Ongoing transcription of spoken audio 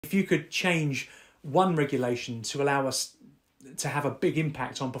If you could change one regulation to allow us to have a big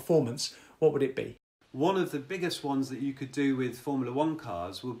impact on performance, what would it be? One of the biggest ones that you could do with Formula One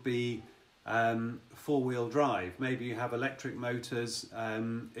cars would be four-wheel drive. Maybe you have electric motors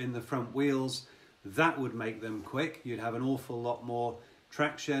in the front wheels. That would make them quick. You'd have an awful lot more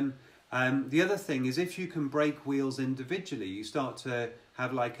traction. The other thing is, if you can brake wheels individually, you start to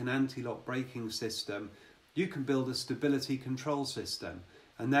have like an anti-lock braking system. You can build a stability control system,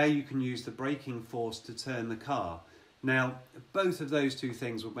 and there you can use the braking force to turn the car. Now, both of those two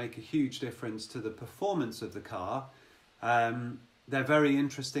things will make a huge difference to the performance of the car. They're very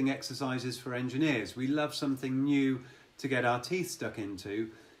interesting exercises for engineers. We love something new to get our teeth stuck into,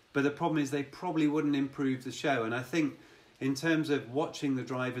 but the problem is they probably wouldn't improve the show. And I think in terms of watching the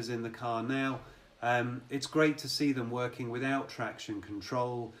drivers in the car now, it's great to see them working without traction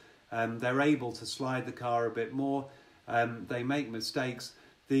control. They're able to slide the car a bit more. They make mistakes.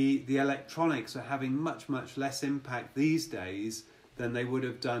 The electronics are having much less impact these days than they would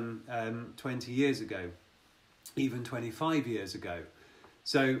have done 20 years ago, even 25 years ago.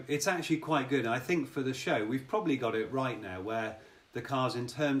 So it's actually quite good. I think for the show, we've probably got it right now, where the cars, in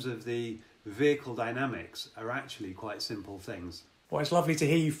terms of the vehicle dynamics, are actually quite simple things. Well, it's lovely to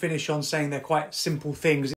hear you finish on saying they're quite simple things.